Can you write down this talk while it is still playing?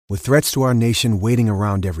With threats to our nation waiting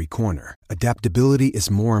around every corner, adaptability is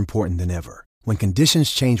more important than ever. When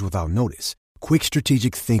conditions change without notice, quick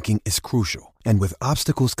strategic thinking is crucial. And with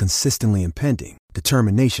obstacles consistently impending,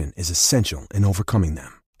 determination is essential in overcoming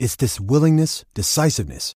them. It's this willingness,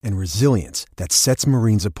 decisiveness, and resilience that sets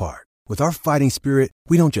Marines apart. With our fighting spirit,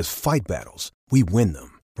 we don't just fight battles, we win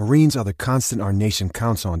them. Marines are the constant our nation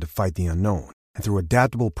counts on to fight the unknown. And through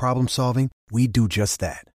adaptable problem solving, we do just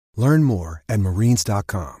that. Learn more at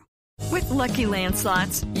marines.com. With Lucky Land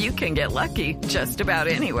Slots, you can get lucky just about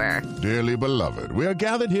anywhere. Dearly beloved, we are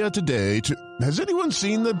gathered here today to... Has anyone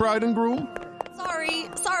seen the bride and groom?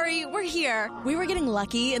 Sorry, we're here. We were getting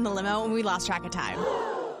lucky in the limo and we lost track of time.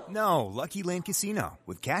 No, Lucky Land Casino,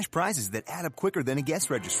 with cash prizes that add up quicker than a guest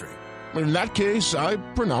registry. In that case, I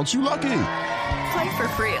pronounce you lucky. Play for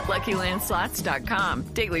free at LuckyLandSlots.com.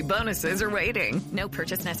 Daily bonuses are waiting. No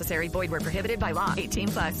purchase necessary. Void where prohibited by law.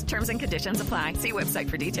 18+. Terms and conditions apply. See website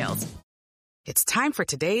for details. It's time for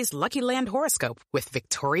today's Lucky Land horoscope with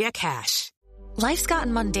Victoria Cash. Life's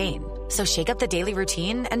gotten mundane, so shake up the daily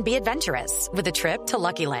routine and be adventurous with a trip to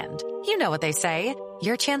Lucky Land. You know what they say.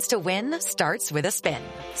 Your chance to win starts with a spin.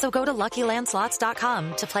 So go to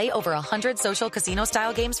LuckyLandSlots.com to play over 100 social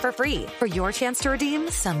casino-style games for free for your chance to redeem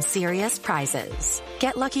some serious prizes.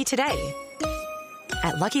 Get lucky today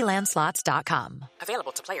at LuckyLandSlots.com.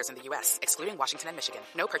 Available to players in the U.S., excluding Washington and Michigan.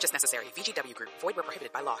 No purchase necessary. VGW Group. Void where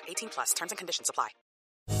prohibited by law. 18+. Terms and conditions apply.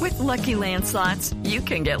 With Lucky Land Slots, you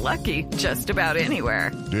can get lucky just about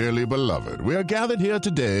anywhere. Dearly beloved, we are gathered here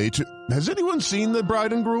today to... Has anyone seen the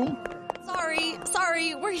bride and groom?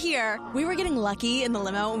 Sorry, we're here. We were getting lucky in the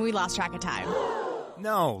limo and we lost track of time.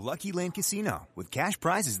 No, Lucky Land Casino, with cash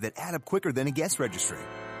prizes that add up quicker than a guest registry.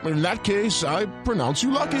 In that case, I pronounce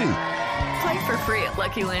you lucky. Play for free at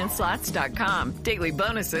LuckyLandSlots.com. Daily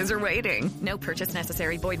bonuses are waiting. No purchase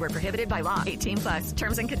necessary. Void where prohibited by law. 18+.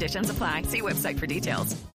 Terms and conditions apply. See website for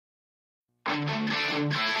details.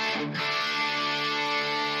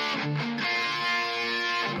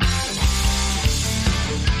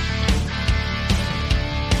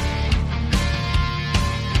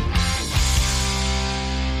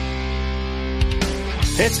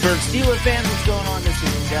 Pittsburgh Steelers fans, what's going on? This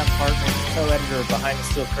is Jeff Hartman, co-editor of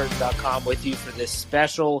BehindTheSteelCurtain.com, with you for this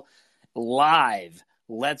special live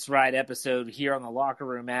Let's Ride episode here on the Locker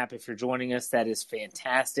Room app. If you're joining us, that is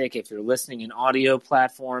fantastic. If you're listening in audio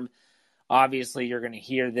platform, obviously you're going to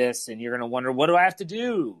hear this and you're going to wonder, what do I have to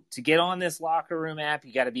do to get on this Locker Room app?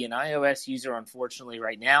 You got to be an iOS user, unfortunately,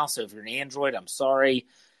 right now. So if you're an Android, I'm sorry.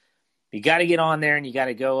 You got to get on there and you got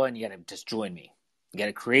to go and you got to just join me. You got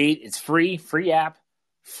to create, it's free app.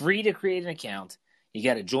 Free to create an account. You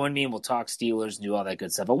got to join me and we'll talk Steelers and do all that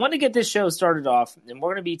good stuff. I want to get this show started off, and we're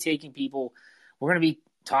going to be taking people, we're going to be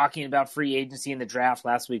talking about free agency and the draft.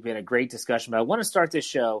 Last week we had a great discussion, but I want to start this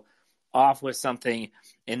show off with something,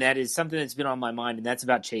 and that is something that's been on my mind, and that's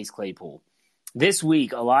about Chase Claypool. This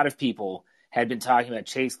week, a lot of people had been talking about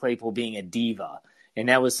Chase Claypool being a diva, and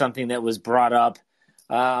that was something that was brought up.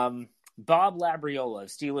 Bob Labriola of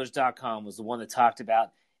Steelers.com was the one that talked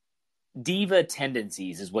about diva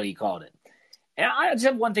tendencies, is what he called it. And I just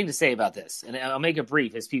have one thing to say about this, and I'll make it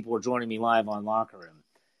brief as people are joining me live on Locker Room.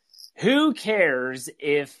 Who cares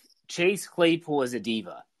if Chase Claypool is a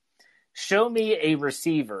diva? Show me a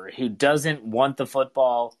receiver who doesn't want the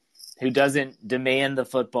football, who doesn't demand the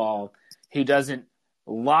football, who doesn't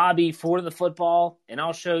lobby for the football, and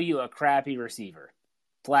I'll show you a crappy receiver.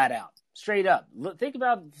 Flat out. Straight up. Look, think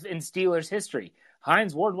about in Steelers history.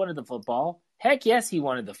 Hines Ward wanted the football. Heck yes, he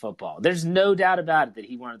wanted the football. There's no doubt about it that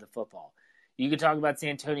he wanted the football. You could talk about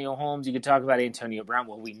Santonio Holmes. You could talk about Antonio Brown.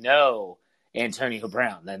 Well, we know Antonio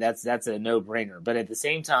Brown. That's a no-brainer. But at the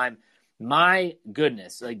same time, my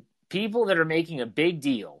goodness, like people that are making a big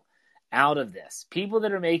deal out of this, people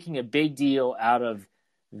that are making a big deal out of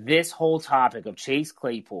this whole topic of Chase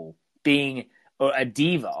Claypool being a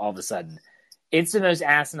diva all of a sudden, it's the most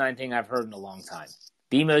asinine thing I've heard in a long time.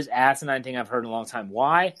 The most asinine thing I've heard in a long time.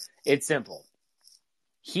 Why? It's simple.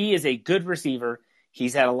 He is a good receiver.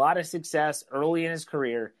 He's had a lot of success early in his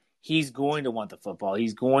career. He's going to want the football.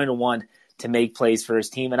 He's going to want to make plays for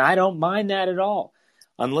his team, and I don't mind that at all.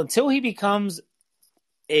 Until he becomes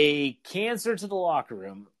a cancer to the locker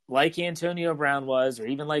room, like Antonio Brown was, or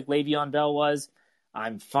even like Le'Veon Bell was,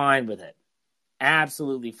 I'm fine with it.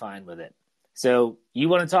 Absolutely fine with it. So you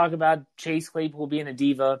want to talk about Chase Claypool being a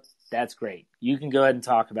diva? That's great. You can go ahead and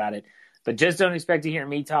talk about it. But just don't expect to hear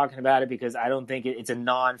me talking about it because I don't think it's a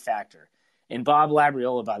non-factor. And Bob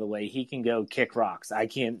Labriola, by the way, he can go kick rocks. I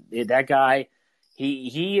can't. That guy,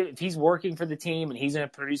 if he's working for the team and he's going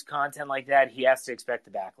to produce content like that, he has to expect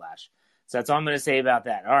the backlash. So that's all I'm going to say about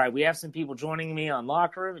that. All right, we have some people joining me on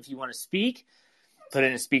Locker Room. If you want to speak, put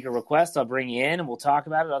in a speaker request. I'll bring you in and we'll talk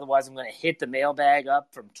about it. Otherwise, I'm going to hit the mailbag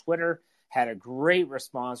up from Twitter. Had a great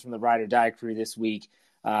response from the Ride or Die crew this week.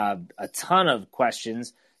 A ton of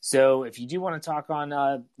questions. So if you do want to talk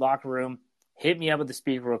on Locker Room, hit me up with the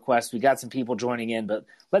speaker request. We got some people joining in, but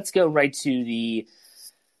let's go right to the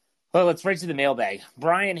mailbag.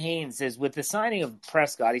 Brian Haynes says, with the signing of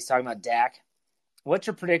Prescott, he's talking about Dak, what's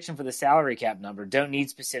your prediction for the salary cap number? Don't need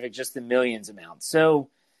specific, just the millions amount. So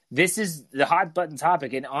this is the hot button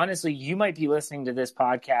topic. And honestly, you might be listening to this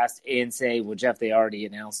podcast and say, well, Jeff, they already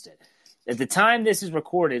announced it. At the time this is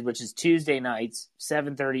recorded, which is Tuesday nights,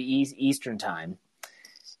 7:30 Eastern time,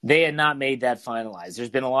 they had not made that finalized.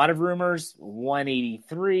 There's been a lot of rumors,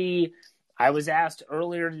 183. I was asked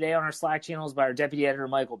earlier today on our Slack channels by our deputy editor,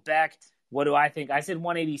 Michael Beck, what do I think? I said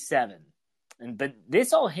 187. But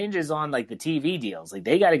this all hinges on like the TV deals. Like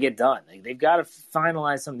they got to get done. Like they've got to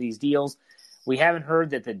finalize some of these deals. We haven't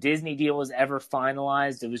heard that the Disney deal was ever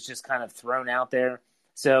finalized. It was just kind of thrown out there.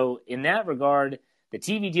 So in that regard, the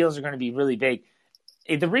TV deals are going to be really big.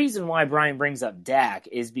 The reason why Brian brings up Dak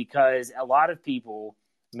is because a lot of people,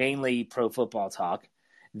 mainly Pro Football Talk,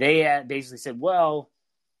 they basically said, well,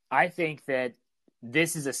 I think that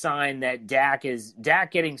this is a sign that Dak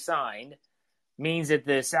getting signed means that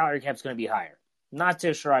the salary cap is going to be higher. Not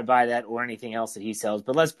too sure I buy that or anything else that he sells,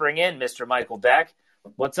 but let's bring in Mr. Michael Beck.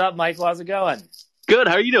 What's up, Michael? How's it going? Good.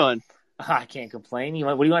 How are you doing? I can't complain.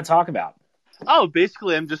 What do you want to talk about? Oh,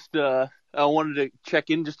 basically, I'm just I wanted to check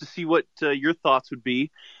in just to see what your thoughts would be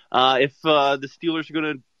if the Steelers are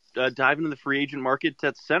going to dive into the free agent market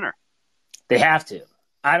at center. They have to.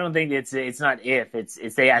 I don't think it's not if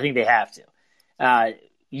it's they. I think they have to.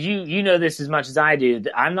 You know this as much as I do.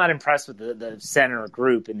 I'm not impressed with the center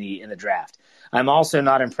group in the draft. I'm also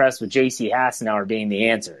not impressed with J.C. Hassenauer being the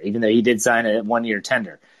answer, even though he did sign a 1-year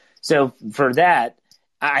tender. So for that,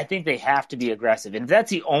 I think they have to be aggressive. And if that's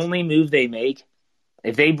the only move they make,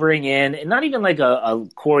 if they bring in, and not even like a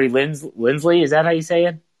Corey Linsley, is that how you say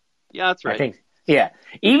it? Yeah, that's right. I think, yeah.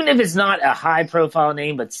 Even if it's not a high-profile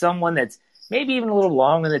name, but someone that's maybe even a little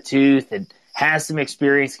long in the tooth and has some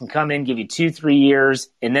experience, can come in, give you 2-3 years,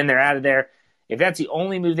 and then they're out of there. If that's the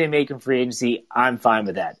only move they make in free agency, I'm fine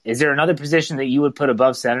with that. Is there another position that you would put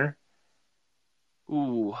above center?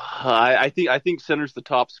 Ooh, I think center's the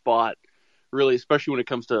top spot, really, especially when it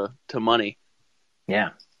comes to money.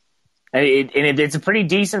 Yeah. It's a pretty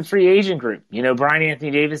decent free agent group. You know, Brian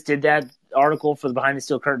Anthony Davis did that article for the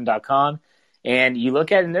BehindTheSteelCurtain.com, and you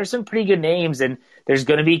look at it, and there's some pretty good names, and there's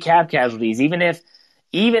going to be cap casualties. Even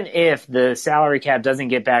if the salary cap doesn't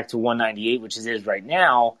get back to 198, which it is right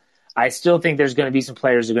now, I still think there's going to be some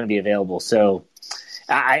players who are going to be available. So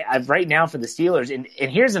I right now for the Steelers, and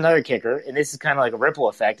here's another kicker, and this is kind of like a ripple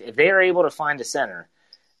effect. If they are able to find a center,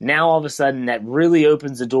 now all of a sudden that really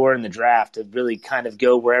opens the door in the draft to really kind of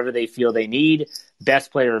go wherever they feel they need. Best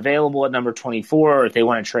player available at number 24, or if they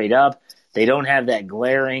want to trade up, they don't have that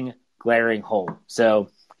glaring hole. So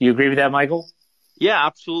you agree with that, Michael? Yeah,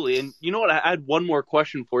 absolutely. And you know what? I had one more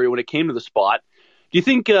question for you when it came to the spot. Do you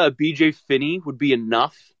think B.J. Finney would be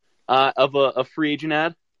enough of a free agent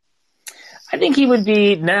ad? I think he would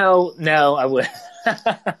be. No, I would.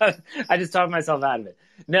 I just talked myself out of it.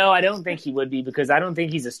 No, I don't think he would be because I don't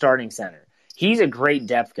think he's a starting center. He's a great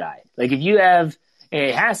depth guy. Like if you have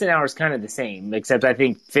Hassenauer is kind of the same, except I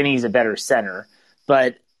think Finney's a better center.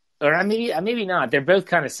 But or maybe not. They're both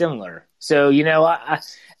kind of similar. So you know,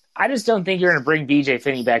 I just don't think you're going to bring B.J.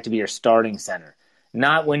 Finney back to be your starting center.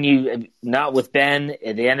 Not with Ben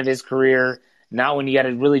at the end of his career. Not when you got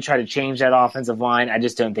to really try to change that offensive line. I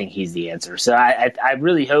just don't think he's the answer. So I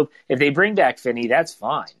really hope if they bring back Finney, that's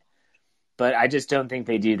fine. But I just don't think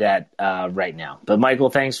they do that right now. But Michael,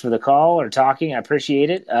 thanks for the call or talking. I appreciate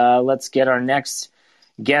it. Let's get our next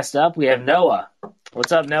guest up. We have Noah.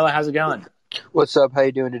 What's up, Noah? How's it going? What's up? How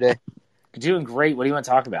you doing today? Doing great. What do you want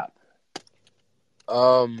to talk about?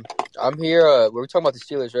 I'm here. We're talking about the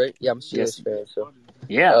Steelers, right? Yeah, I'm a Steelers fan. So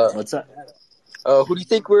yeah, what's up? Who do you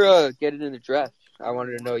think we're getting in the draft? I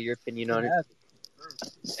wanted to know your opinion on it.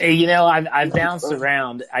 Hey, you know, I've bounced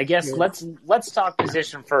around. I guess let's talk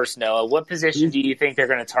position first, Noah. What position do you think they're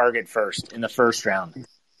going to target first in the first round?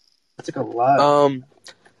 That's like a lot.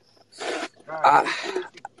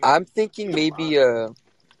 I'm thinking maybe.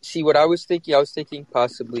 See what I was thinking. I was thinking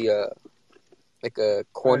possibly like a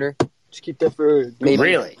corner. Just keep that for maybe.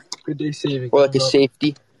 Really good day saving, or like a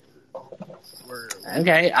safety.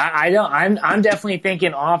 Okay, I'm definitely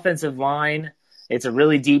thinking offensive line. It's a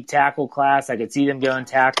really deep tackle class. I could see them going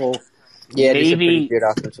tackle. Yeah, maybe a pretty good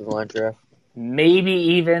offensive line draft. Maybe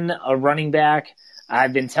even a running back.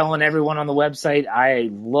 I've been telling everyone on the website I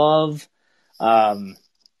love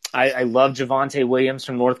Javonte Williams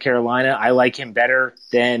from North Carolina. I like him better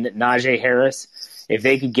than Najee Harris. If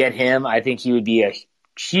they could get him, I think he would be a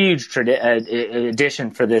huge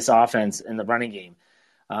addition for this offense in the running game.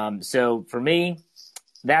 So for me,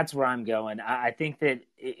 that's where I'm going. I think that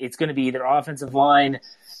it's going to be either offensive line.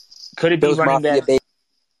 Could it be Bills running back? Mafia,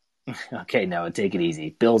 Okay, no, take it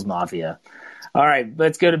easy. Bills Mafia. All right,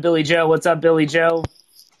 let's go to Billy Joe. What's up, Billy Joe?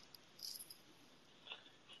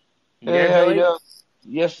 Hey, how you doing?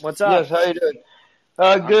 Yes. What's up? Yes, how you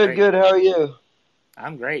doing? Good, good. How are you?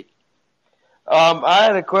 I'm great. I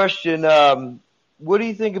had a question. What do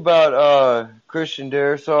you think about Christian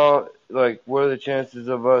Darrisaw? Like, what are the chances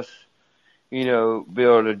of us, be able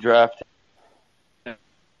to draft him?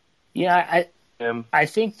 Yeah, I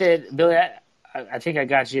think that, Billy, I think I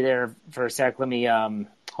got you there for a sec. Let me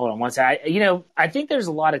hold on one sec. I think there's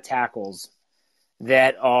a lot of tackles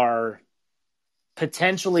that are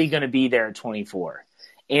potentially going to be there at 24.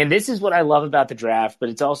 And this is what I love about the draft, but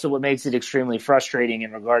it's also what makes it extremely frustrating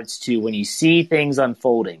in regards to when you see things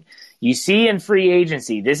unfolding. You see in free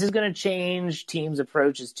agency, this is going to change teams'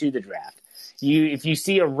 approaches to the draft. If you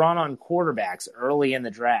see a run on quarterbacks early in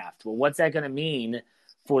the draft, well, what's that going to mean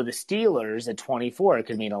for the Steelers at 24? It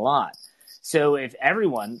could mean a lot. So if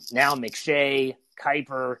everyone, now McShay,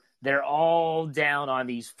 Kuiper, they're all down on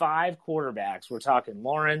these 5 quarterbacks. We're talking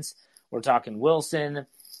Lawrence, we're talking Wilson,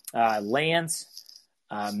 Lance,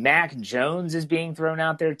 Mac Jones is being thrown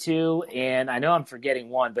out there too. And I know I'm forgetting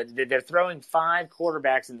one, but they're throwing 5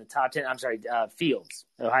 quarterbacks in the top 10. I'm sorry, Fields,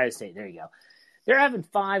 Ohio State. There you go. They're having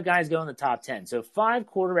 5 guys go in the top 10. So 5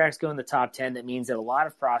 quarterbacks go in the top 10. That means that a lot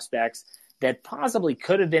of prospects that possibly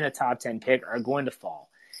could have been a top 10 pick are going to fall.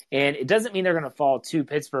 And it doesn't mean they're going to fall to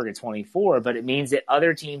Pittsburgh at 24, but it means that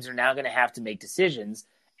other teams are now going to have to make decisions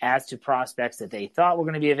as to prospects that they thought were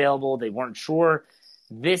going to be available. They weren't sure.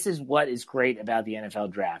 This is what is great about the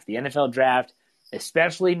NFL draft. The NFL draft,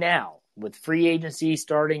 especially now, with free agency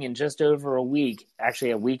starting in just over a week,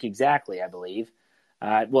 actually a week exactly, I believe.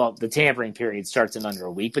 The tampering period starts in under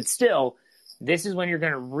a week, but still, this is when you're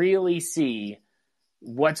going to really see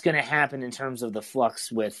what's going to happen in terms of the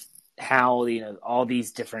flux with how all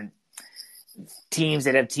these different teams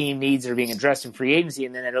that have team needs are being addressed in free agency,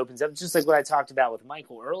 and then that opens up, just like what I talked about with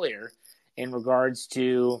Michael earlier, in regards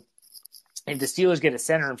to if the Steelers get a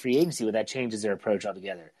center in free agency, well, that changes their approach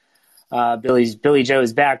altogether. Billy Joe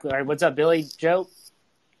is back. All right, what's up, Billy Joe?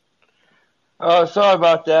 Sorry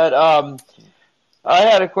about that. I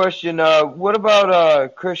had a question. What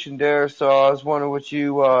about Christian Darrisaw? I was wondering what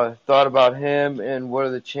you thought about him, and what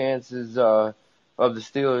are the chances of the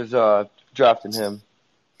Steelers drafting him?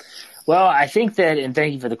 Well, I think that, and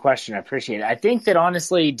thank you for the question, I appreciate it. I think that,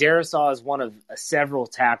 honestly, Darrisaw is one of several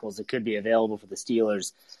tackles that could be available for the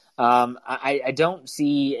Steelers. I don't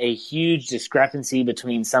see a huge discrepancy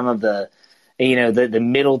between some of the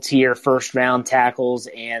middle tier first round tackles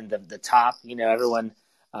and the top. Everyone,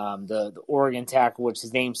 the Oregon tackle, which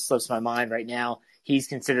his name slips my mind right now, he's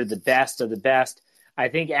considered the best of the best. I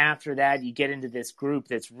think after that, you get into this group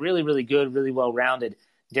that's really, really good, really well rounded.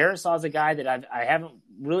 Darrisaw is a guy that I haven't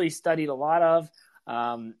really studied a lot of.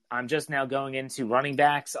 I'm just now going into running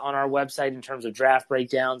backs on our website in terms of draft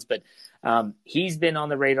breakdowns, but he's been on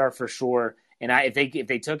the radar for sure. And if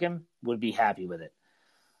they took him, would be happy with it.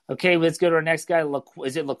 Okay, let's go to our next guy.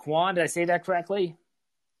 Is it Laquan? Did I say that correctly?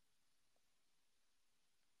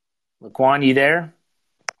 Laquan, you there?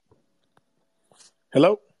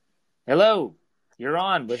 Hello. You're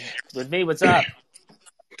on with me. What's up?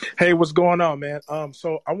 Hey, what's going on, man?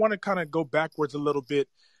 So I want to kind of go backwards a little bit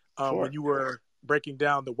Sure. when you were breaking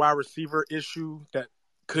down the wide receiver issue that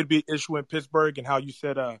could be an issue in Pittsburgh, and how you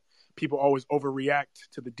said people always overreact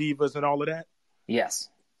to the divas and all of that. Yes.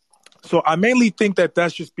 So I mainly think that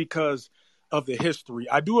that's just because of the history.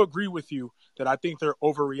 I do agree with you that I think they're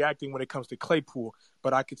overreacting when it comes to Claypool,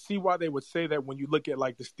 but I could see why they would say that when you look at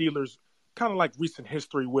like the Steelers, kind of like recent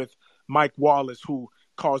history with Mike Wallace, who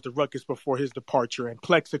caused a ruckus before his departure, and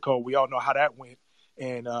Plexico, we all know how that went.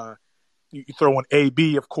 And you throw in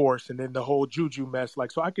AB, of course, and then the whole Juju mess.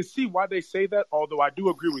 So I can see why they say that, although I do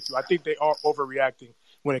agree with you. I think they are overreacting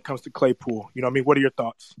when it comes to Claypool. You know what I mean? What are your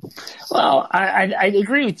thoughts? Well, I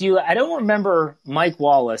agree with you. I don't remember Mike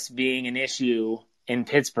Wallace being an issue in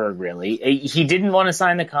Pittsburgh, really. He didn't want to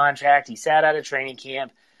sign the contract. He sat out of training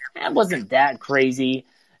camp. That wasn't that crazy.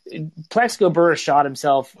 Plexico Burress shot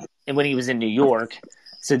himself when he was in New York,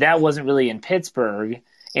 so that wasn't really in Pittsburgh.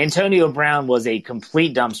 Antonio Brown was a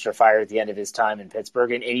complete dumpster fire at the end of his time in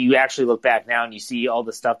Pittsburgh, and you actually look back now and you see all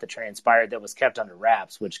the stuff that transpired that was kept under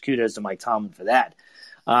wraps, which kudos to Mike Tomlin for that.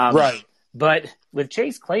 Right. But with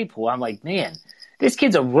Chase Claypool, I'm like, man, this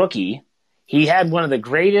kid's a rookie. He had one of the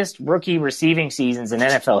greatest rookie receiving seasons in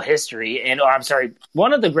NFL history.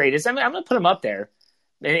 One of the greatest. I mean, I'm going to put him up there.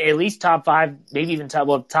 At least top 5, maybe even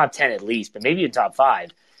top 10 at least, but maybe even top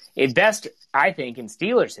 5. At best, I think, in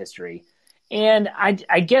Steelers history. And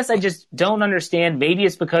I guess I just don't understand. Maybe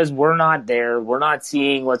it's because we're not there. We're not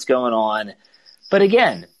seeing what's going on. But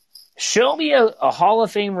again, show me a Hall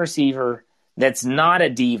of Fame receiver that's not a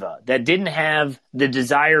diva, that didn't have the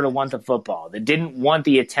desire to want the football, that didn't want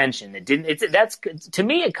the attention, to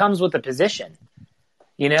me, it comes with the position,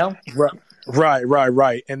 you know?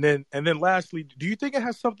 Right. And then lastly, do you think it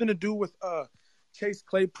has something to do with Chase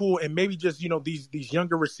Claypool and maybe just, these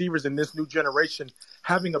younger receivers in this new generation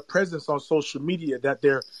having a presence on social media, that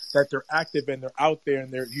they're active and they're out there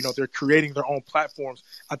and they're creating their own platforms?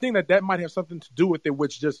 I think that might have something to do with it,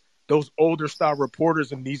 which just those older style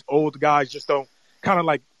reporters and these old guys just don't kind of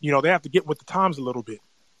they have to get with the times a little bit.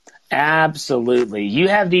 Absolutely. You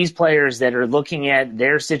have these players that are looking at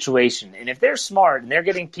their situation, and if they're smart and they're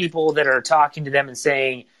getting people that are talking to them and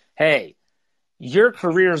saying, hey, your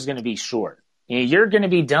career is going to be short. You're going to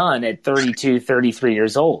be done at 32, 33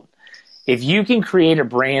 years old. If you can create a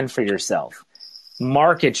brand for yourself,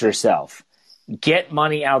 market yourself, get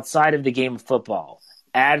money outside of the game of football,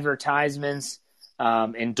 advertisements,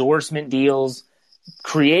 endorsement deals,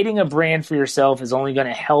 creating a brand for yourself is only going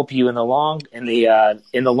to help you in the long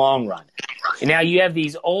run. And now you have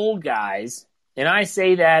these old guys, and I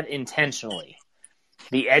say that intentionally,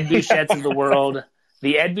 the Ed Bouchettes of the world,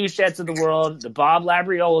 the Bob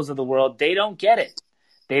Labriolas of the world, they don't get it.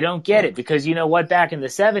 They don't get it because you know what? Back in the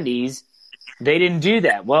 70s, they didn't do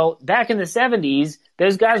that. Well, back in the 70s,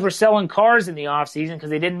 those guys were selling cars in the offseason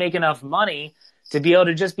because they didn't make enough money to be able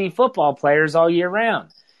to just be football players all year round.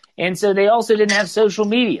 And so they also didn't have social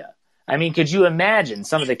media. I mean, could you imagine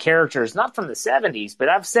some of the characters, not from the 70s, but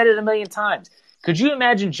I've said it a million times. Could you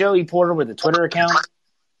imagine Joey Porter with a Twitter account?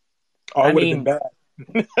 It would have been bad.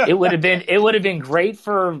 it would have been great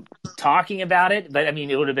for talking about it, but I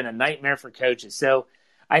mean, it would have been a nightmare for coaches. So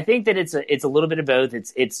I think that it's a little bit of both.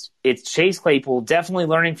 It's Chase Claypool definitely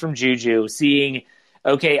learning from Juju, seeing,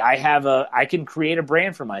 okay, I can create a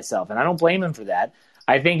brand for myself, and I don't blame him for that.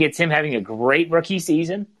 I think it's him having a great rookie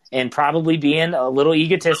season and probably being a little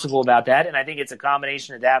egotistical about that. And I think it's a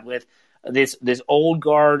combination of that with this old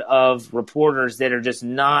guard of reporters that are just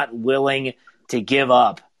not willing to give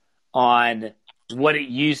up on what it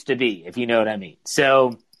used to be, if you know what I mean.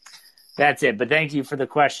 So that's it. But thank you for the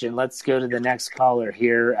question. Let's go to the next caller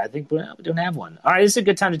here. I think we don't have one. All right, this is a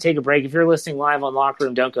good time to take a break. If you're listening live on Locker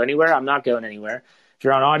Room, don't go anywhere. I'm not going anywhere. If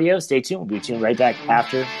you're on audio, stay tuned. We'll be tuned right back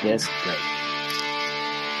after this break.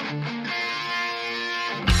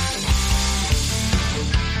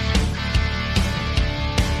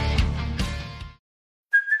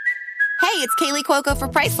 Hey, it's Kaylee Cuoco for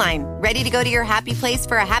Priceline. Ready to go to your happy place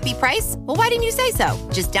for a happy price? Well, why didn't you say so?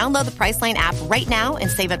 Just download the Priceline app right now and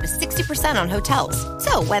save up to 60% on hotels.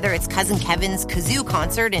 So whether it's Cousin Kevin's Kazoo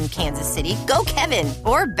Concert in Kansas City, go Kevin,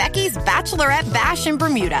 or Becky's Bachelorette Bash in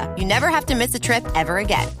Bermuda, you never have to miss a trip ever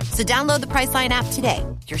again. So download the Priceline app today.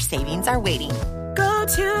 Your savings are waiting. Go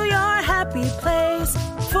to your happy place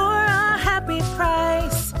for a happy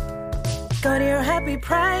price. Go to your happy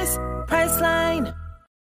price, Priceline.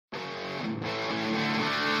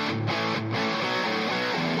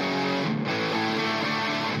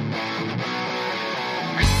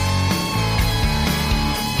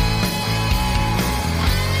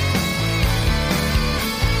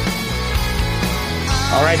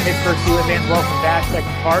 All right, Pittsburgh Steelers fans, welcome back.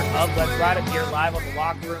 Second part of Let's Ride It here live on the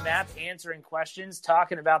Locker Room app, answering questions,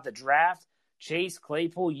 talking about the draft, Chase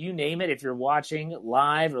Claypool, you name it. If you're watching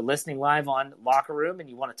live or listening live on Locker Room and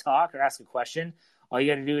you want to talk or ask a question, all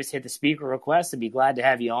you got to do is hit the speaker request and be glad to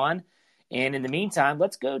have you on. And in the meantime,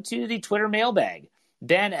 let's go to the Twitter mailbag.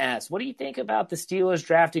 Ben asks, what do you think about the Steelers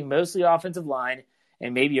drafting mostly offensive line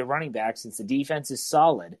and maybe a running back since the defense is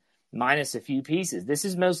solid, minus a few pieces? This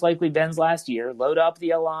is most likely Ben's last year. Load up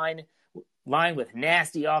the line with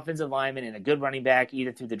nasty offensive linemen and a good running back,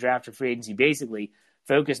 either through the draft or free agency. Basically,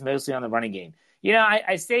 focus mostly on the running game. You know,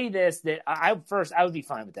 I say this, that I would be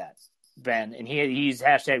fine with that, Ben. And he's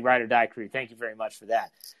hashtag Ride or Die Crew. Thank you very much for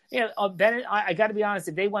that. You know, Ben, I got to be honest,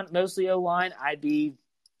 if they went mostly O-line, I'd be,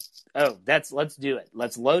 let's do it.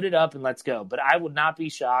 Let's load it up and let's go. But I would not be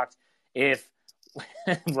shocked if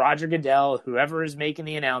Roger Goodell, whoever is making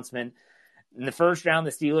the announcement, in the first round,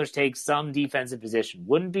 the Steelers take some defensive position.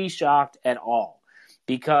 Wouldn't be shocked at all,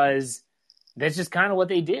 because that's just kind of what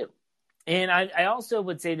they do. And I also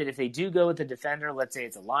would say that if they do go with a defender, let's say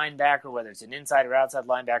it's a linebacker, whether it's an inside or outside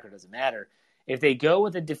linebacker, doesn't matter. If they go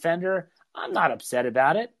with a defender, I'm not upset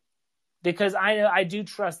about it because I do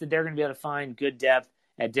trust that they're going to be able to find good depth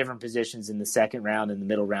at different positions in the second round and the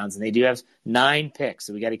middle rounds. And they do have 9 picks,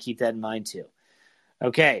 so we got to keep that in mind too.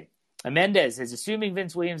 Okay, Mendez is assuming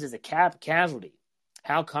Vince Williams is a cap casualty.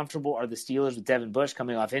 How comfortable are the Steelers with Devin Bush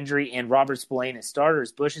coming off injury and Robert Spillane as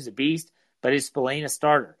starters? Bush is a beast, but is Spillane a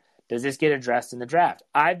starter? Does this get addressed in the draft?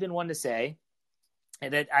 I've been one to say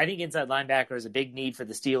that I think inside linebacker is a big need for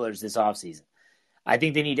the Steelers this offseason. I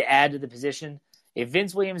think they need to add to the position. If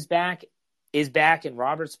Vince Williams is back and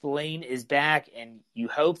Robert Spillane is back and you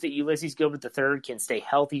hope that Ulysses Gilbert III can stay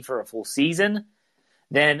healthy for a full season,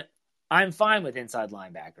 then I'm fine with inside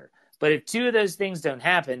linebacker. But if 2 of those things don't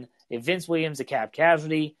happen, if Vince Williams a cap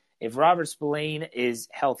casualty, if Robert Spillane is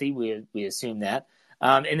healthy, we assume that,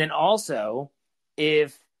 and then also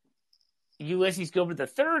if Ulysses Gilbert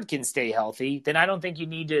III can stay healthy, then I don't think you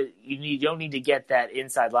don't need to get that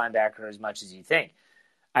inside linebacker as much as you think.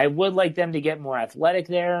 I would like them to get more athletic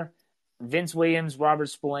there. Vince Williams, Robert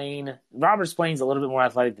Spillane. Robert Spillane's a little bit more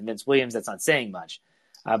athletic than Vince Williams. That's not saying much.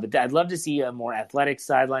 But I'd love to see a more athletic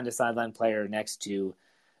sideline-to-sideline player next to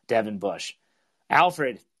Devin Bush.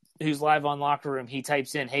 Alfred, who's live on Locker Room, he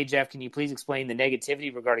types in, "Hey, Jeff, can you please explain the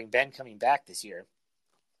negativity regarding Ben coming back this year?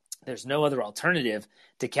 There's no other alternative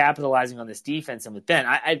to capitalizing on this defense and with Ben."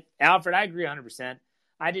 Alfred, I agree 100%.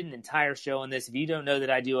 I did an entire show on this. If you don't know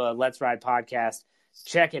that I do a Let's Ride podcast,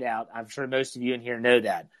 check it out. I'm sure most of you in here know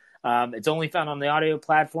that. It's only found on the audio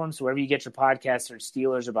platform, so wherever you get your podcasts or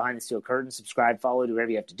Steelers or Behind the Steel Curtain, subscribe, follow, do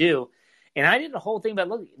whatever you have to do. And I did a whole thing about,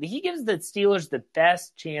 look, he gives the Steelers the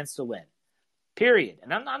best chance to win, period.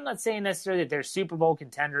 And I'm not saying necessarily that they're Super Bowl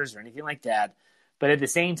contenders or anything like that, but at the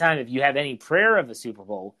same time, if you have any prayer of a Super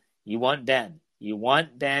Bowl, you want Ben. You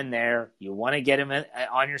want Ben there. You want to get him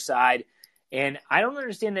on your side. And I don't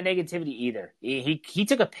understand the negativity either. He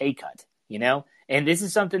took a pay cut, and this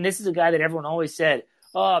is a guy that everyone always said,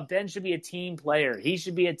 oh, Ben should be a team player. He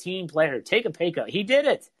should be a team player. Take a pay cut. He did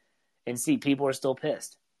it. And see, people are still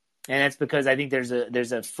pissed. And that's because I think there's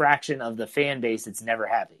a fraction of the fan base that's never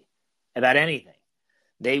happy about anything.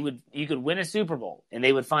 You could win a Super Bowl and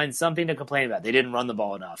they would find something to complain about. They didn't run the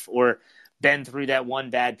ball enough, or Ben threw that one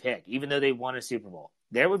bad pick, even though they won a Super Bowl.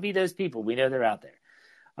 There would be those people. We know they're out there.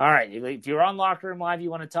 All right. If you're on Locker Room Live, you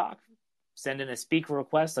want to talk, send in a speaker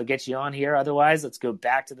request. I'll get you on here. Otherwise, let's go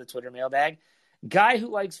back to the Twitter mailbag. Guy Who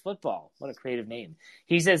Likes Football. What a creative name.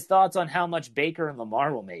 He says, thoughts on how much Baker and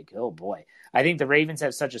Lamar will make. Oh, boy. I think the Ravens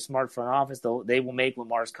have such a smart front office, though they will make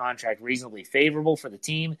Lamar's contract reasonably favorable for the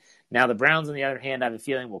team. Now, the Browns, on the other hand, I have a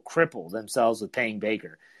feeling will cripple themselves with paying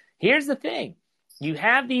Baker. Here's the thing. You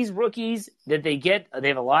have these rookies that they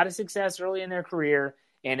have a lot of success early in their career,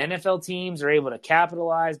 and NFL teams are able to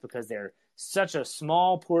capitalize because they're such a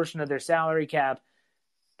small portion of their salary cap,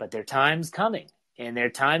 but their time's coming. And their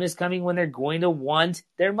time is coming when they're going to want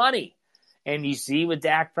their money. And you see with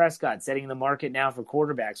Dak Prescott setting the market now for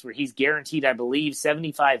quarterbacks, where he's guaranteed, I believe,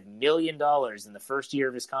 $75 million in the first year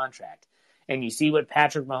of his contract. And you see what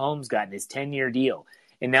Patrick Mahomes got in his 10-year deal.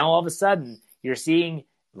 And now all of a sudden, you're seeing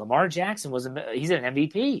Lamar Jackson he's an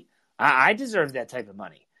MVP. I deserve that type of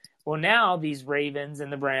money. Well, now these Ravens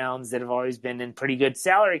and the Browns that have always been in pretty good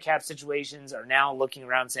salary cap situations are now looking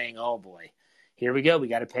around saying, oh, boy, here we go. We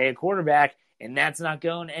got to pay a quarterback. And that's not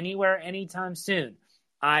going anywhere anytime soon.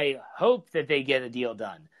 I hope that they get a deal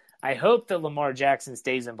done. I hope that Lamar Jackson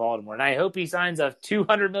stays in Baltimore. And I hope he signs a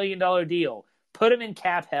 $200 million deal. Put him in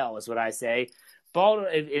cap hell is what I say.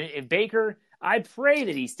 If Baker, I pray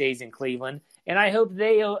that he stays in Cleveland. And I hope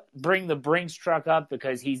they bring the Brinks truck up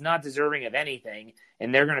because he's not deserving of anything.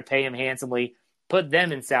 And they're going to pay him handsomely. Put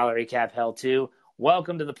them in salary cap hell too.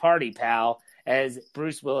 Welcome to the party, pal. As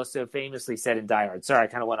Bruce Willis so famously said in Die Hard. Sorry, I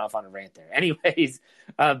kind of went off on a rant there. Anyways,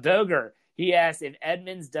 Boger, he asked if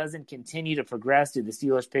Edmonds doesn't continue to progress, do the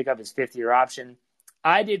Steelers pick up his fifth-year option?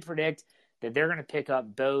 I did predict that they're going to pick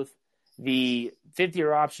up both the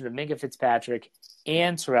fifth-year option of Minkah Fitzpatrick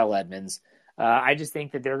and Terrell Edmonds. I just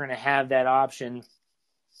think that they're going to have that option.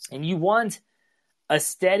 And you want a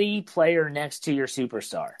steady player next to your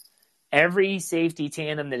superstar. Every safety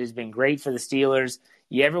tandem that has been great for the Steelers,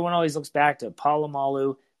 everyone always looks back to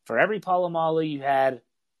Polamalu. For every Polamalu, you had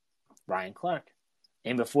Ryan Clark.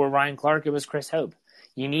 And before Ryan Clark, it was Chris Hope.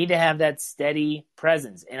 You need to have that steady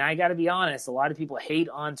presence. And I got to be honest, a lot of people hate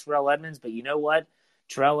on Terrell Edmonds, but you know what?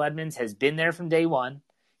 Terrell Edmonds has been there from day one.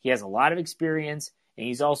 He has a lot of experience, and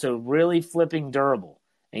he's also really flipping durable.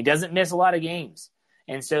 And he doesn't miss a lot of games.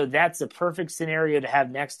 And so that's the perfect scenario to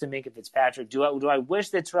have next to Minkah Fitzpatrick. Do I wish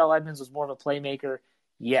that Terrell Edmonds was more of a playmaker?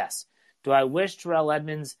 Yes. Do I wish Terrell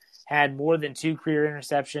Edmonds had more than 2 career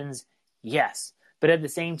interceptions? Yes. But at the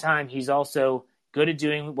same time, he's also good at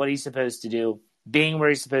doing what he's supposed to do, being where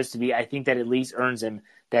he's supposed to be, I think that at least earns him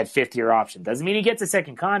that fifth-year option. Doesn't mean he gets a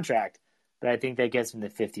second contract, but I think that gets him the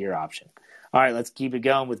fifth-year option. All right, let's keep it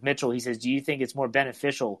going with Mitchell. He says, do you think it's more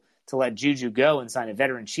beneficial to let Juju go and sign a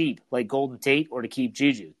veteran cheap like Golden Tate or to keep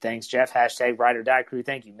Juju? Thanks, Jeff. Hashtag Ride or Die Crew.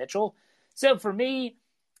 Thank you, Mitchell. So for me,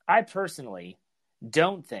 I personally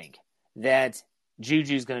don't think that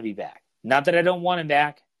Juju's going to be back. Not that I don't want him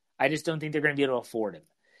back. I just don't think they're going to be able to afford him.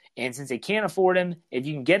 And since they can't afford him, if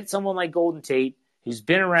you can get someone like Golden Tate, who's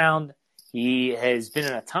been around, he has been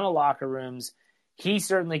in a ton of locker rooms, he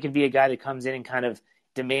certainly could be a guy that comes in and kind of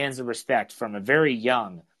demands the respect from a very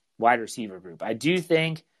young wide receiver group. I do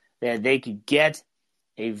think that they could get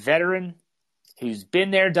a veteran who's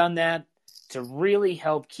been there, done that, to really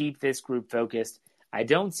help keep this group focused. I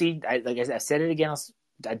don't see, like I said it again,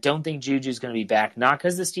 I don't think Juju's going to be back, not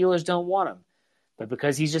because the Steelers don't want him, but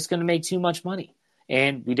because he's just going to make too much money.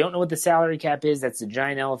 And we don't know what the salary cap is. That's the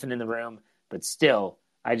giant elephant in the room. But still,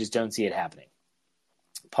 I just don't see it happening.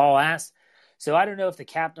 Paul asks, so I don't know if the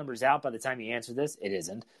cap number's out by the time you answer this. It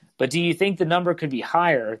isn't. But do you think the number could be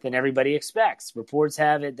higher than everybody expects? Reports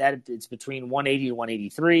have it that it's between 180 and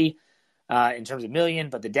 183 in terms of million.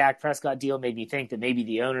 But the Dak Prescott deal made me think that maybe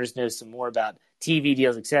the owners know some more about TV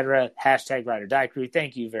deals, etc. Hashtag Ride or Die Crew.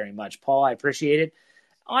 Thank you very much, Paul. I appreciate it.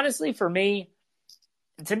 Honestly, to me,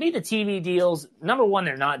 the TV deals, number one,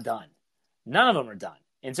 they're not done. None of them are done.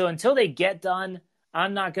 And so until they get done,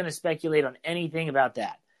 I'm not going to speculate on anything about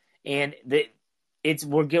that. And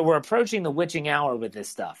we're approaching the witching hour with this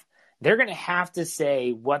stuff. They're going to have to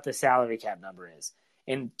say what the salary cap number is.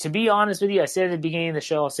 And to be honest with you, I said at the beginning of the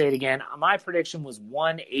show, I'll say it again. My prediction was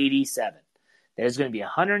 187. There's going to be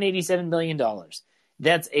 $187 million.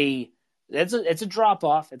 It's a drop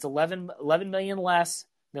off. It's 11 million less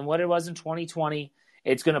than what it was in 2020.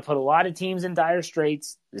 It's going to put a lot of teams in dire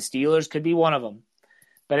straits. The Steelers could be one of them.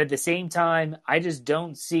 But at the same time, I just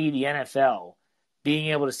don't see the NFL being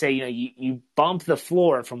able to say, you bump the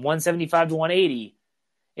floor from 175 to 180.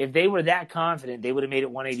 If they were that confident, they would have made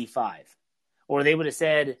it 185. Or they would have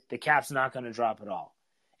said the cap's not going to drop at all.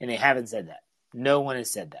 And they haven't said that. No one has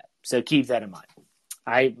said that. So keep that in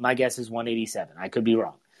mind. My guess is 187. I could be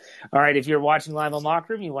wrong. All right, if you're watching live on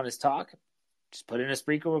Locker Room, you want us to talk, just put in a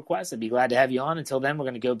Spreaker request. I'd be glad to have you on. Until then, we're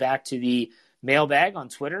going to go back to the mailbag on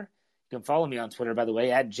Twitter. You can follow me on Twitter, by the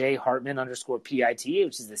way, at jhartman_PIT,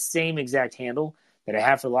 which is the same exact handle that I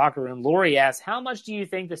have for Locker Room. Lori asks, how much do you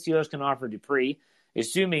think the Steelers can offer Dupree,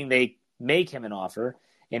 assuming they make him an offer?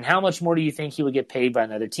 And how much more do you think he would get paid by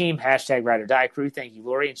another team? Hashtag Ride or Die Crew. Thank you,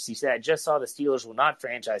 Lori. And she said, I just saw the Steelers will not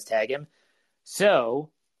franchise tag him. So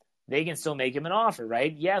they can still make him an offer,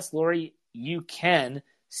 right? Yes, Lori, you can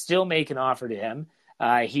still make an offer to him.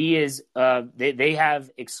 He is. They have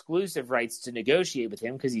exclusive rights to negotiate with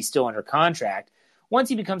him because he's still under contract. Once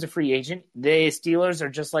he becomes a free agent, the Steelers are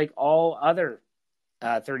just like all other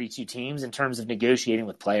 32 teams in terms of negotiating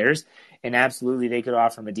with players, and absolutely they could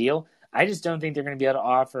offer him a deal. I just don't think they're going to be able to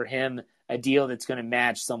offer him a deal that's going to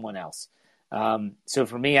match someone else. So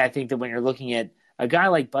for me, I think that when you're looking at a guy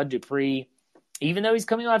like Bud Dupree, even though he's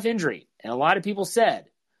coming off injury, and a lot of people said,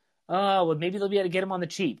 oh, well, maybe they'll be able to get him on the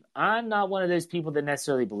cheap. I'm not one of those people that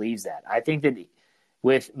necessarily believes that. I think that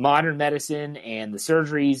with modern medicine and the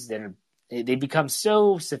surgeries they become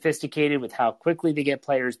so sophisticated with how quickly they get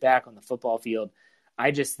players back on the football field,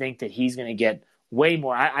 I just think that he's going to get way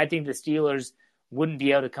more. I think the Steelers wouldn't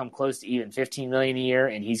be able to come close to even $15 million a year,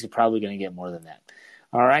 and he's probably going to get more than that.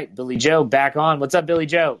 All right, Billy Joe back on. What's up, Billy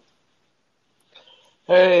Joe?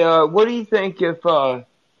 Hey, what do you think if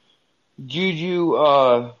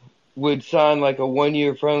Juju would sign like a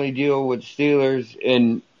 1-year friendly deal with Steelers,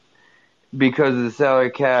 and because of the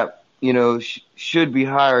salary cap, should be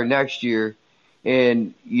higher next year,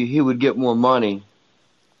 and he would get more money,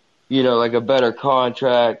 like a better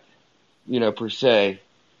contract, per se.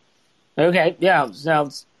 Okay, yeah.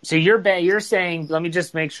 So you're saying, let me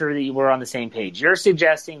just make sure that we're on the same page. You're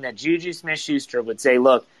suggesting that Juju Smith-Schuster would say,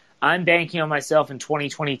 look, I'm banking on myself in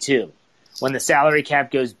 2022 when the salary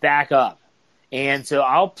cap goes back up. And so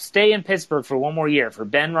I'll stay in Pittsburgh for one more year. For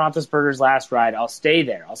Ben Roethlisberger's last ride, I'll stay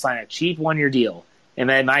there. I'll sign a cheap 1-year deal.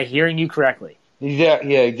 Am I hearing you correctly? Yeah,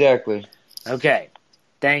 exactly. Okay.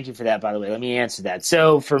 Thank you for that, by the way. Let me answer that.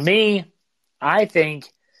 So for me, I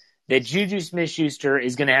think that Juju Smith-Schuster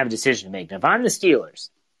is going to have a decision to make. Now, if I'm the Steelers,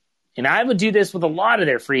 and I would do this with a lot of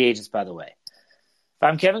their free agents, by the way. If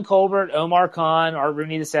I'm Kevin Colbert, Omar Khan, Art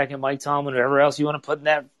Rooney II, Mike Tomlin, whoever else you want to put in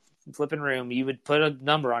that flipping room, you would put a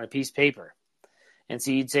number on a piece of paper. And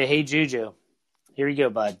so you'd say, hey, Juju, here you go,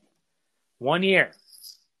 bud. 1 year.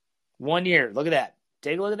 1 year. Look at that.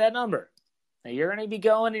 Take a look at that number. Now, you're going to be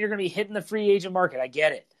going and you're going to be hitting the free agent market. I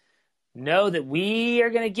get it. Know that we are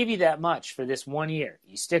going to give you that much for this 1 year.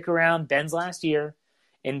 You stick around Ben's last year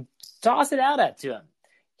and toss it out to him.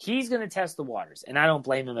 He's going to test the waters, and I don't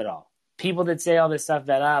blame him at all. People that say all this stuff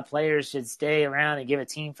about players should stay around and give a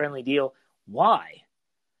team-friendly deal, why?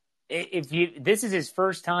 This is his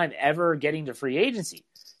first time ever getting to free agency.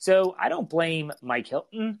 So I don't blame Mike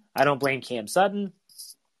Hilton. I don't blame Cam Sutton,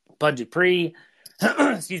 Bud Dupree,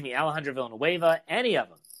 Alejandro Villanueva, any of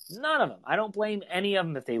them. None of them. I don't blame any of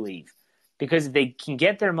them if they leave. Because if they can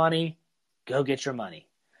get their money, go get your money.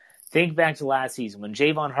 Think back to last season when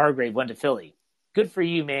Javon Hargrave went to Philly. Good for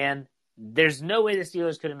you, man. There's no way the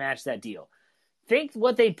Steelers could have matched that deal. Think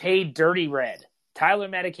what they paid Dirty Red, Tyler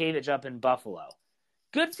Matakevich up in Buffalo.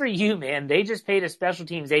 Good for you, man. They just paid a special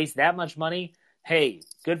teams ace that much money. Hey,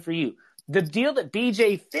 good for you. The deal that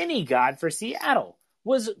B.J. Finney got for Seattle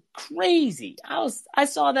was crazy. I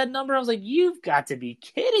saw that number. I was like, you've got to be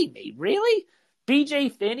kidding me. Really? B.J.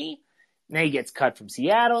 Finney? Now he gets cut from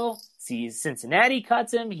Seattle. See, Cincinnati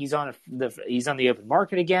cuts him. He's on the open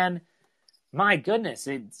market again. My goodness.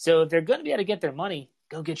 So if they're going to be able to get their money,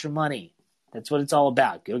 go get your money. That's what it's all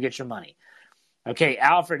about. Go get your money. Okay,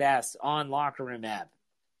 Alfred asks on Locker Room app,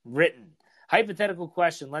 written, hypothetical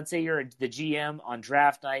question. Let's say you're the GM on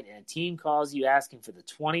draft night and a team calls you asking for the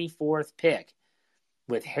 24th pick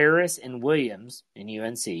with Harris and Williams in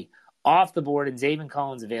UNC off the board and Zaven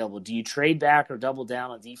Collins available. Do you trade back or double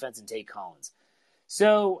down on defense and take Collins?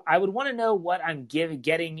 So I would want to know what I'm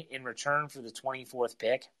getting in return for the 24th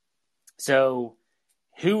pick. So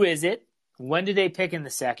who is it? When do they pick in the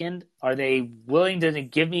second? Are they willing to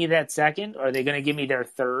give me that second? Or are they going to give me their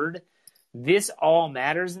third? This all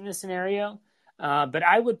matters in this scenario. But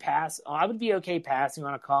I would pass. I would be okay passing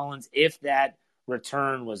on a Collins if that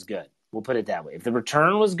return was good. We'll put it that way. If the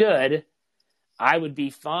return was good, I would be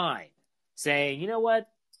fine saying, you know what?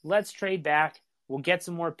 Let's trade back. We'll get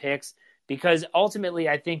some more picks. Because ultimately,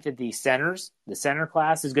 I think that the center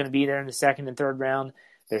class is going to be there in the second and third round.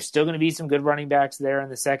 There's still going to be some good running backs there in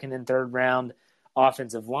the second and third round.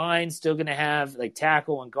 Offensive line still going to have like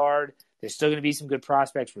tackle and guard. There's still going to be some good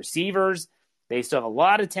prospects. Receivers, they still have a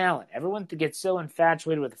lot of talent. Everyone gets so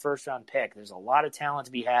infatuated with the first round pick. There's a lot of talent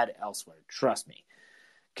to be had elsewhere. Trust me.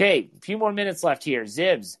 Okay, a few more minutes left here.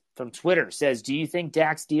 Zibs from Twitter says, do you think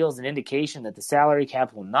Dak's deal is an indication that the salary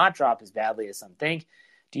cap will not drop as badly as some think?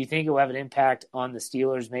 Do you think it will have an impact on the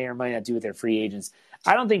Steelers? May or may not do with their free agents.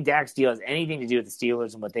 I don't think Dak's deal has anything to do with the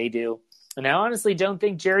Steelers and what they do. And I honestly don't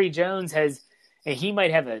think Jerry Jones has, and he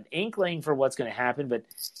might have an inkling for what's going to happen, but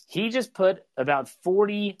he just put about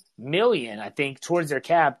 $40 million, I think, towards their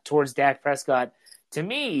cap, towards Dak Prescott. To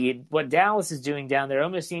me, what Dallas is doing down there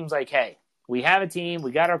almost seems like, hey, we have a team.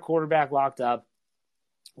 We got our quarterback locked up.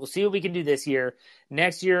 We'll see what we can do this year.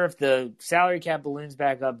 Next year, if the salary cap balloons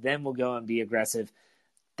back up, then we'll go and be aggressive.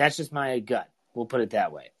 That's just my gut. We'll put it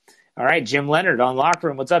that way. All right, Jim Leonard on Locker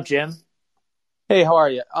Room. What's up, Jim? Hey, how are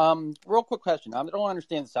you? Real quick question. I don't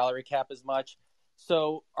understand the salary cap as much.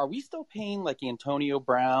 So are we still paying like Antonio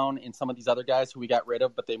Brown and some of these other guys who we got rid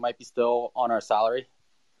of, but they might be still on our salary?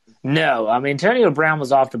 No. I mean, Antonio Brown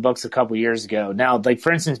was off the books a couple years ago. Now, like,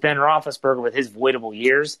 for instance, Ben Roethlisberger with his voidable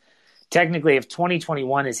years, technically if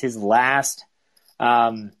 2021 is his last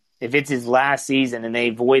if it's his last season and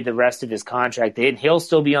they void the rest of his contract, he'll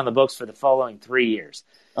still be on the books for the following 3 years.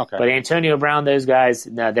 Okay. But Antonio Brown, those guys,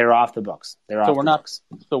 no, they're off the books. So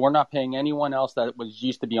we're not paying anyone else that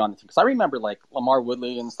used to be on the team. Because I remember like Lamar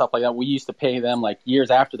Woodley and stuff like that. We used to pay them like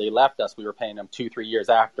years after they left us. We were paying them 2-3 years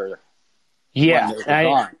after.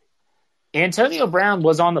 Yeah. Antonio Brown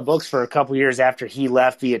was on the books for a couple years after he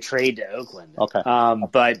left via trade to Oakland. Okay.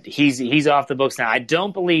 But he's off the books now. I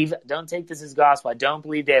don't take this as gospel. I don't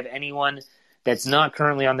believe they have anyone that's not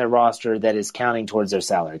currently on their roster that is counting towards their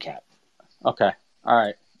salary cap. Okay. All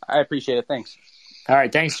right. I appreciate it. Thanks. All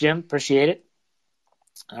right. Thanks, Jim. Appreciate it.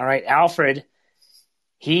 All right. Alfred,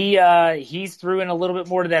 he's threw in a little bit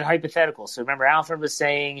more to that hypothetical. So remember, Alfred was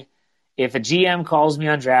saying, if a GM calls me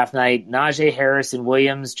on draft night, Najee Harris and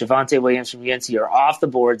Javonte Williams from UNC are off the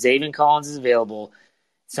board, Zaven Collins is available,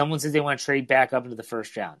 someone says they want to trade back up into the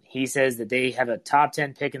first round. He says that they have a top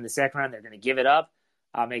 10 pick in the second round. They're going to give it up.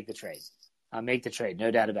 I'll make the trade.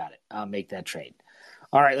 No doubt about it. I'll make that trade.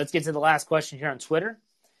 All right, let's get to the last question here on Twitter.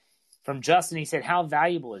 From Justin, he said, how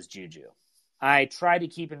valuable is Juju? I try to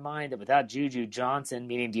keep in mind that without Juju, Johnson,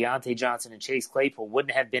 meaning Deontay Johnson and Chase Claypool,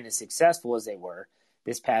 wouldn't have been as successful as they were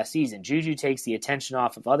this past season. Juju takes the attention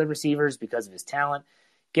off of other receivers because of his talent.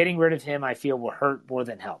 Getting rid of him, I feel, will hurt more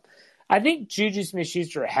than help. I think Juju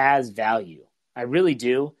Smith-Schuster has value. I really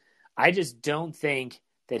do. I just don't think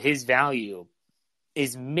that his value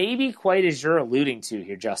is maybe quite as you're alluding to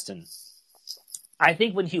here, Justin. I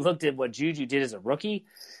think when you looked at what Juju did as a rookie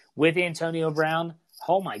with Antonio Brown,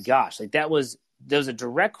 oh my gosh, like there was a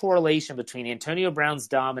direct correlation between Antonio Brown's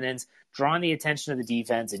dominance, drawing the attention of the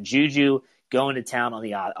defense, and Juju going to town on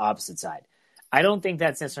the opposite side. I don't think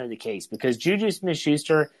that's necessarily the case because Juju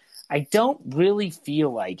Smith-Schuster, I don't really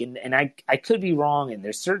feel like, and I could be wrong, and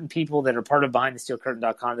there's certain people that are part of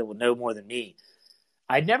BehindTheSteelCurtain.com that will know more than me.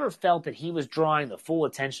 I never felt that he was drawing the full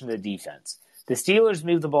attention of the defense. The Steelers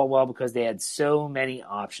moved the ball well because they had so many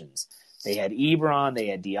options. They had Ebron, they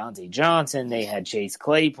had Deontay Johnson, they had Chase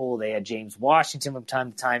Claypool, they had James Washington from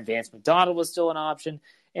time to time. Vance McDonald was still an option.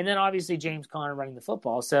 And then obviously James Conner running the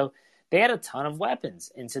football. So they had a ton of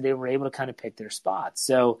weapons. And so they were able to kind of pick their spots.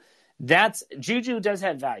 So Juju does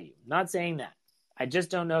have value. Not saying that. I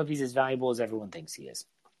just don't know if he's as valuable as everyone thinks he is.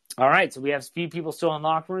 All right, so we have a few people still in the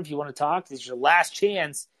locker room. If you want to talk, this is your last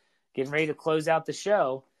chance. Getting ready to close out the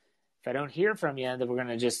show. If I don't hear from you, then we're going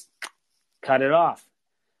to just cut it off.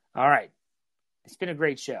 All right. It's been a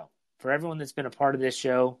great show. For everyone that's been a part of this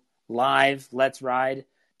show, live, Let's Ride,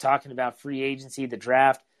 talking about free agency, the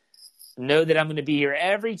draft, know that I'm going to be here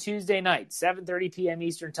every Tuesday night, 7:30 p.m.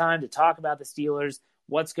 Eastern time, to talk about the Steelers,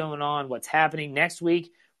 what's going on, what's happening. Next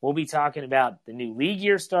week, we'll be talking about the new league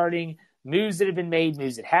year starting, moves that have been made,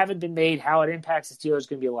 moves that haven't been made, how it impacts the Steelers. It's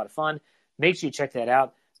going to be a lot of fun. Make sure you check that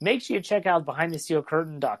out. Make sure you check out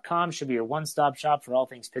BehindTheSteelCurtain.com. Should be your one-stop shop for all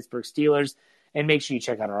things Pittsburgh Steelers. And make sure you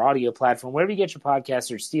check out our audio platform, wherever you get your podcasts,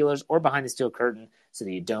 or Steelers, or Behind the Steel Curtain, so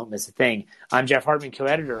that you don't miss a thing. I'm Jeff Hartman,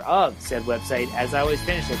 co-editor of said website. As I always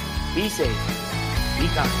finish it, be safe, be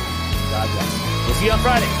kind, God bless. We'll see you on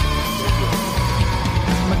Friday.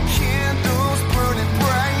 My candles burning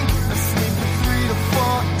bright. I sleep for 3 to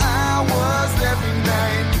 4 hours every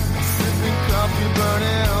night. Sipping coffee,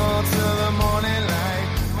 burning all till the morning light.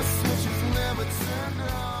 My switch is never turned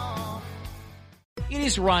off. It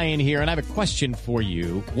is Ryan here, and I have a question for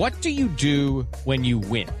you. What do you do when you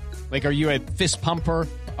win? Like, are you a fist pumper,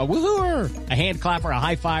 a woo-hooer, a hand clapper, a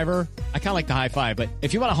high-fiver? I kind of like the high-five, but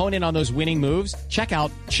if you want to hone in on those winning moves, check out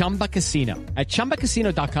Chumba Casino. At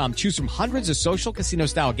ChumbaCasino.com, choose from hundreds of social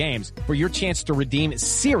casino-style games for your chance to redeem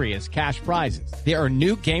serious cash prizes. There are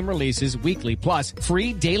new game releases weekly, plus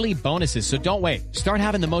free daily bonuses, so don't wait. Start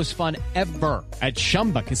having the most fun ever at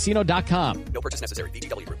ChumbaCasino.com. No purchase necessary.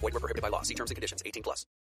 VGW Group. Void where prohibited by law. See terms and conditions. 18+.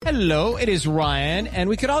 Hello, it is Ryan, and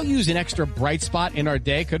we could all use an extra bright spot in our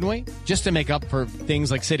day, couldn't we? Just to make up for things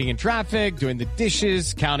like sitting in traffic, doing the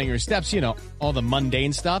dishes, counting your steps, you know, all the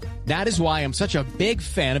mundane stuff. That is why I'm such a big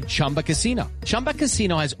fan of Chumba Casino. Chumba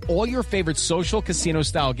Casino has all your favorite social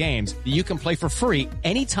casino-style games that you can play for free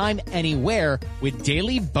anytime, anywhere with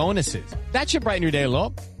daily bonuses. That should brighten your day a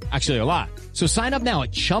little. Actually, a lot. So sign up now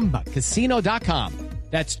at ChumbaCasino.com.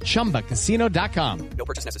 That's ChumbaCasino.com. No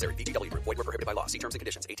purchase necessary. VGW Group. Void where prohibited by law. See terms and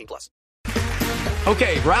conditions. 18+.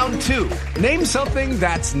 Okay, round 2. Name something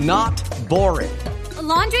that's not boring. A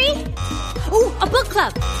laundry? Ooh, a book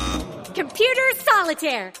club. Computer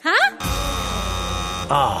solitaire, huh?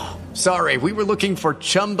 Ah, sorry. We were looking for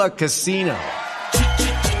Chumba Casino.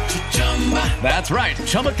 That's right.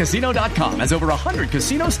 ChumbaCasino.com has over 100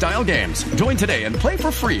 casino-style games. Join today and play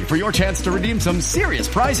for free for your chance to redeem some serious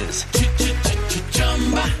prizes.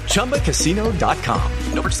 ChumbaCasino.com.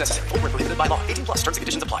 No purchase necessary. Void where prohibited by law. 18+. Terms and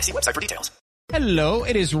conditions apply. See website for details. Hello,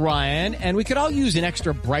 it is Ryan, and we could all use an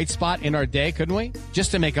extra bright spot in our day, couldn't we?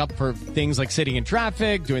 Just to make up for things like sitting in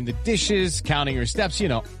traffic, doing the dishes, counting your steps, you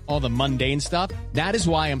know, all the mundane stuff. That is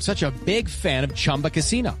why I'm such a big fan of Chumba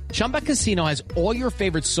Casino. Chumba Casino has all your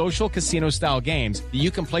favorite social casino-style games that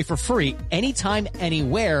you can play for free anytime,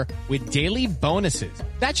 anywhere with daily bonuses.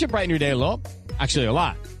 That should brighten your day a little. Actually, a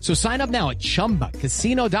lot. So sign up now at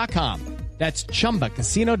ChumbaCasino.com. That's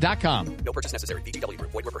ChumbaCasino.com. No purchase necessary. VGW Group.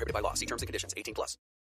 Void where prohibited by law. See terms and conditions. 18+.